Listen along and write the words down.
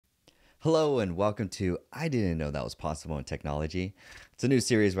Hello and welcome to I Didn't Know That Was Possible in Technology. It's a new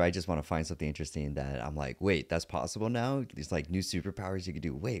series where I just want to find something interesting that I'm like, wait, that's possible now? These like new superpowers you could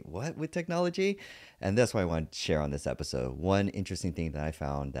do. Wait, what with technology? And that's what I want to share on this episode. One interesting thing that I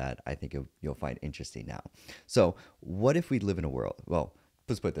found that I think you'll find interesting now. So, what if we live in a world? Well,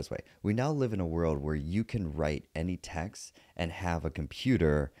 let's put it this way. We now live in a world where you can write any text and have a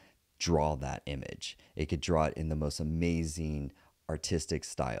computer draw that image. It could draw it in the most amazing artistic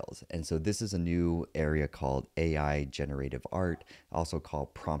styles. And so this is a new area called AI generative art, also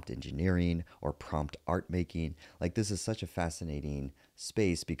called prompt engineering or prompt art making. Like this is such a fascinating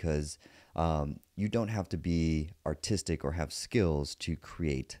space because you don't have to be artistic or have skills to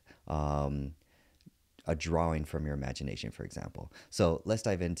create a drawing from your imagination, for example. So let's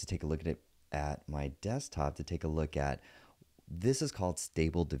dive in to take a look at my desktop to take a look at this is called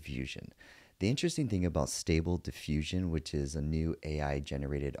stable diffusion. The interesting thing about stable diffusion, which is a new AI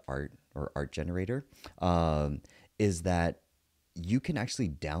generated art or art generator, is that you can actually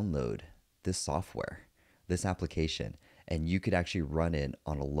download this software, this application, and you could actually run it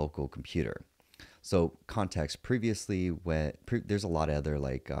on a local computer. So context, previously there's a lot of other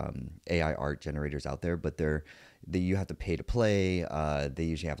like AI art generators out there, but you have to pay to play. They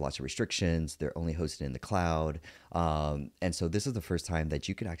usually have lots of restrictions. They're only hosted in the cloud. And so this is the first time that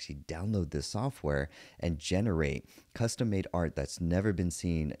you can actually download this software and generate custom made art that's never been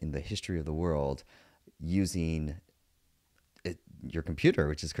seen in the history of the world using your computer,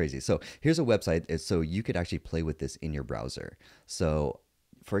 which is crazy. So here's a website. So you could actually play with this in your browser. So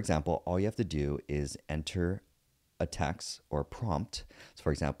for example, all you have to do is enter a text or a prompt. So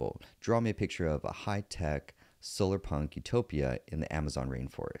for example, draw me a picture of a high-tech solar punk utopia in the Amazon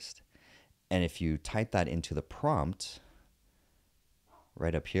rainforest. And if you type that into the prompt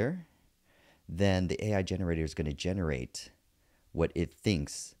right up here, then the AI generator is going to generate what it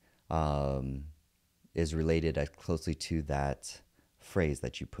thinks is related as closely to that phrase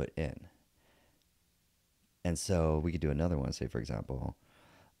that you put in. And so we could do another one, say for example,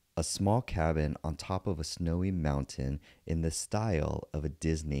 a small cabin on top of a snowy mountain in the style of a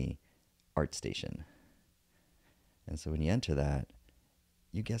Disney art station. And so when you enter that,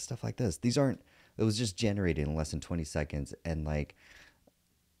 you get stuff like this. It was just generated in less than 20 seconds. And like,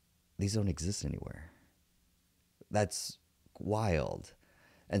 these don't exist anywhere. That's wild.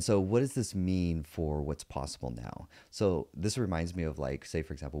 And so what does this mean for what's possible now? So this reminds me of like, say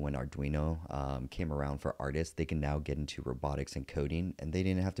for example, when Arduino came around for artists, they can now get into robotics and coding, and they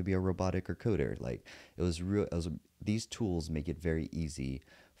didn't have to be a robotic or coder. Like it was real. These tools make it very easy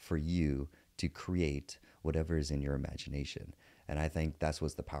for you to create whatever is in your imagination. And I think that's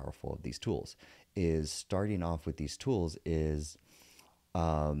what's the powerful of these tools. Is starting off with these tools is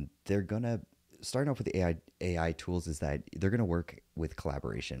they're gonna starting off with the AI tools is that they're going to work with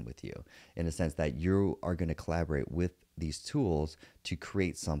collaboration with you in a sense that you are going to collaborate with these tools to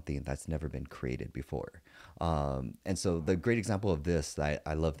create something that's never been created before. And so the great example of this that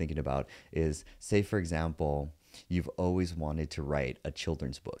I love thinking about is, say, for example, you've always wanted to write a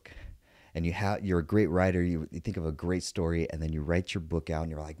children's book. And you're a great writer, you think of a great story, and then you write your book out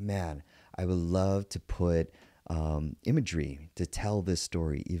and you're like, man, I would love to put imagery to tell this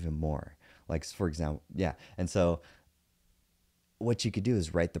story even more. Like, for example, yeah. And so what you could do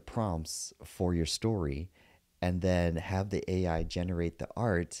is write the prompts for your story and then have the AI generate the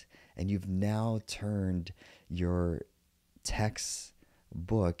art. And you've now turned your text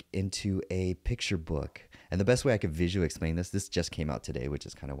book into a picture book. And the best way I could visually explain this just came out today, which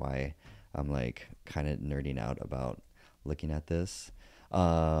is kind of why I'm like kind of nerding out about looking at this.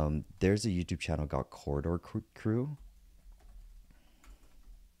 There's a YouTube channel called Corridor Crew.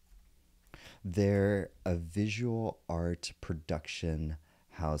 They're a visual art production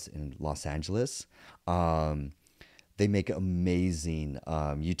house in Los Angeles. They make amazing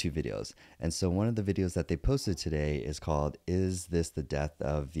YouTube videos. And so one of the videos that they posted today is called, Is This the Death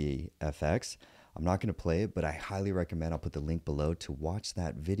of VFX? I'm not going to play it, but I highly recommend, I'll put the link below to watch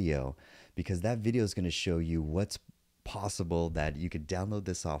that video, because that video is going to show you what's possible, that you could download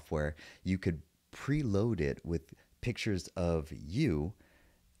the software, you could preload it with pictures of you,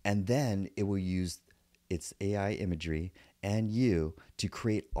 and then it will use its AI imagery and you to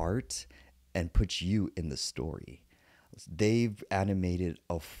create art and put you in the story. They've animated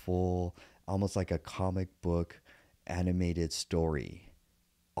a full, almost like a comic book animated story,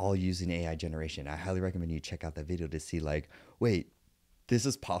 all using AI generation. I highly recommend you check out that video to see like, wait, this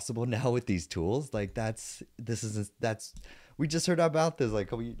is possible now with these tools. Like that's We just heard about this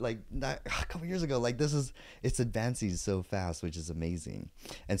like a couple years ago. Like this is it's advancing so fast, which is amazing.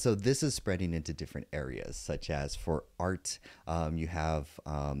 And so this is spreading into different areas, such as for art, you have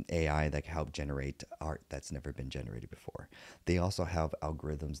AI that can help generate art that's never been generated before. They also have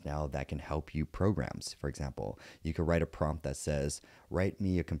algorithms now that can help you programs. For example, you could write a prompt that says, "Write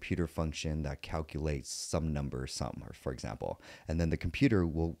me a computer function that calculates some number, some," or for example, and then the computer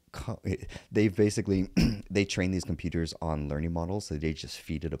will. They basically they train these computers on learning models, so they just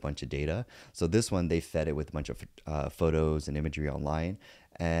feed it a bunch of data. So this one they fed it with a bunch of photos and imagery online,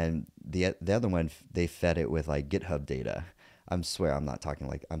 and the other one they fed it with like GitHub data. I'm swear I'm not talking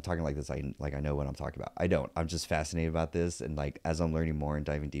like I'm talking like this. I know what I'm talking about. I don't. I'm just fascinated about this, and like as I'm learning more and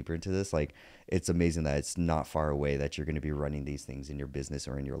diving deeper into this, like it's amazing that it's not far away that you're going to be running these things in your business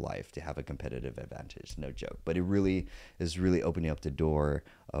or in your life to have a competitive advantage. No joke. But it really is really opening up the door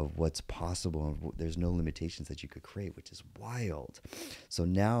of what's possible, and there's no limitations that you could create, which is wild. So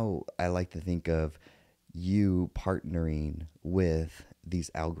now I like to think of you partnering with these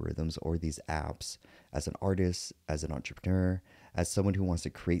algorithms or these apps as an artist, as an entrepreneur, as someone who wants to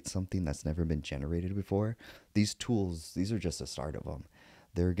create something that's never been generated before. These tools, these are just a start of them.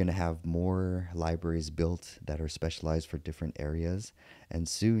 They're going to have more libraries built that are specialized for different areas. And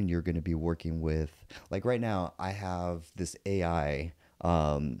soon you're going to be working with, like right now, I have this AI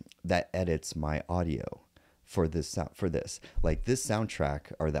that edits my audio for this like this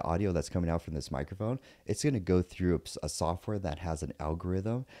soundtrack or the audio that's coming out from this microphone. It's going to go through a software that has an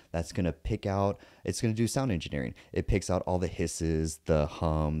algorithm that's going to pick out, it's going to do sound engineering. It picks out all the hisses, the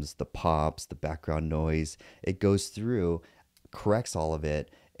hums, the pops, the background noise. It goes through, corrects all of it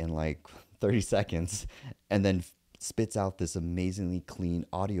in like 30 seconds, and then spits out this amazingly clean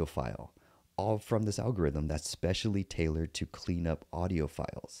audio file, all from this algorithm that's specially tailored to clean up audio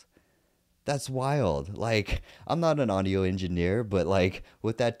files. That's wild. Like, I'm not an audio engineer, but like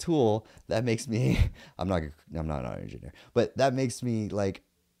with that tool, that makes me I'm not an audio engineer, but that makes me like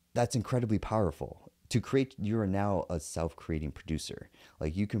that's incredibly powerful. To create, you're now a self-creating producer.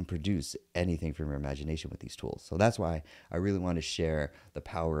 Like you can produce anything from your imagination with these tools. So that's why I really want to share the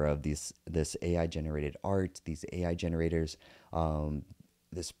power of this AI generated art, these AI generators,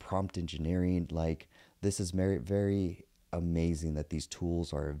 this prompt engineering. Like this is very, very amazing that these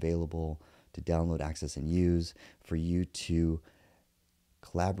tools are available to download, access, and use for you to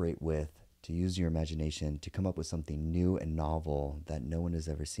collaborate with, to use your imagination, to come up with something new and novel that no one has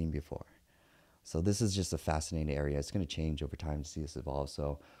ever seen before. So this is just a fascinating area. It's going to change over time to see this evolve.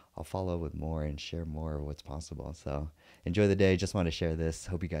 So I'll follow with more and share more of what's possible. So enjoy the day. Just want to share this.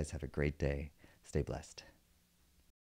 Hope you guys have a great day. Stay blessed.